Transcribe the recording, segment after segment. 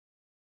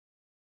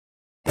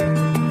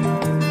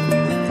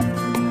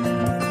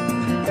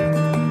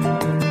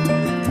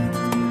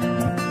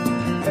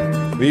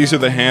These are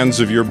the hands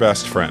of your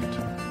best friend,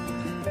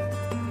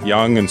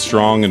 young and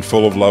strong and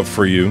full of love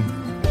for you,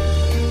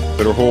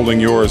 that are holding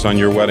yours on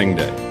your wedding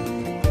day,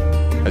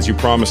 as you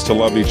promise to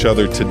love each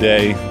other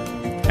today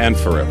and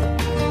forever.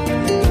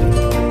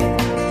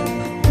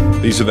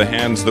 These are the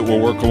hands that will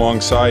work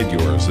alongside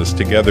yours as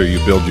together you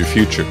build your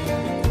future.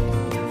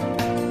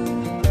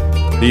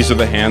 These are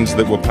the hands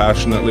that will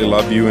passionately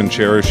love you and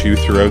cherish you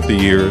throughout the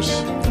years,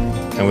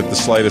 and with the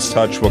slightest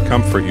touch will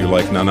comfort you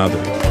like none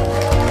other.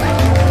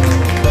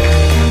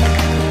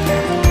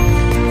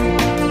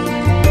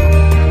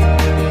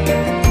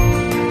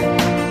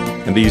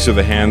 And these are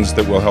the hands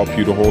that will help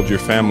you to hold your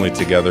family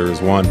together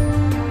as one.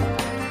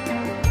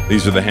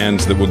 These are the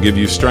hands that will give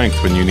you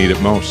strength when you need it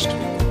most.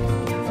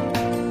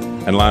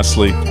 And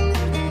lastly,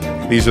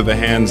 these are the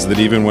hands that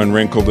even when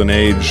wrinkled and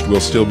aged will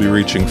still be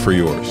reaching for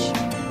yours,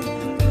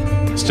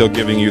 still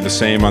giving you the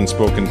same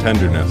unspoken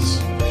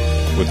tenderness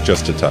with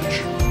just a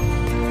touch.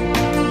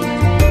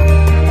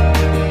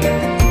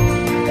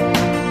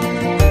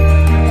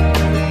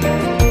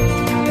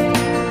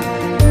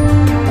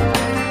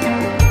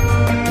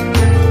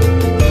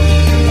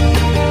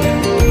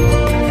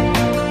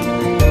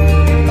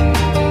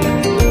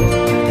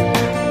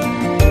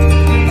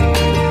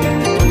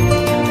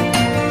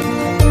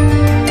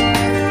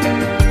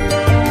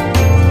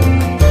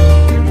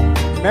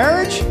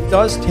 Marriage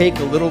does take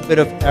a little bit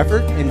of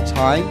effort and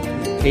time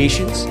and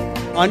patience,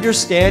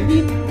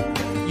 understanding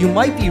you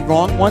might be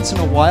wrong once in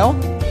a while.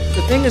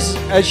 The thing is,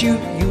 as you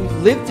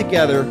live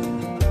together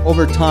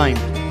over time,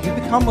 you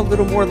become a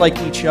little more like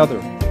each other.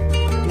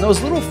 And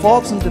those little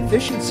faults and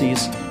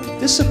deficiencies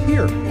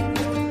disappear.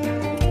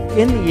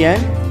 In the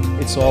end,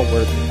 it's all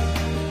worth it.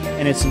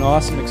 And it's an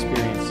awesome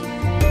experience.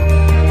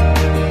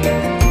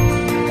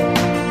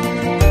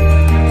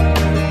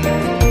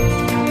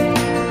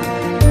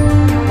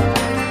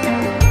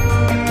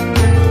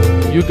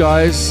 You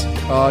guys,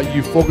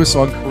 you focus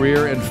on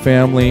career and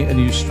family and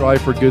you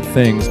strive for good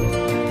things,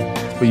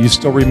 but you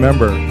still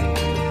remember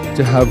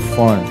to have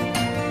fun.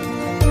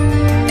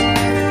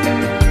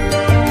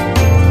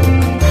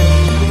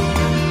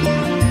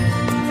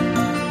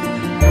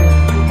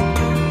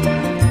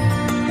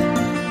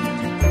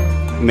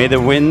 May the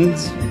wind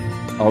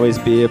always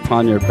be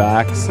upon your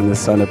backs and the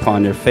sun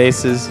upon your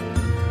faces.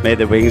 May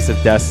the wings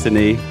of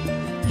destiny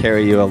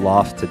carry you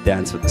aloft to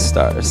dance with the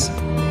stars.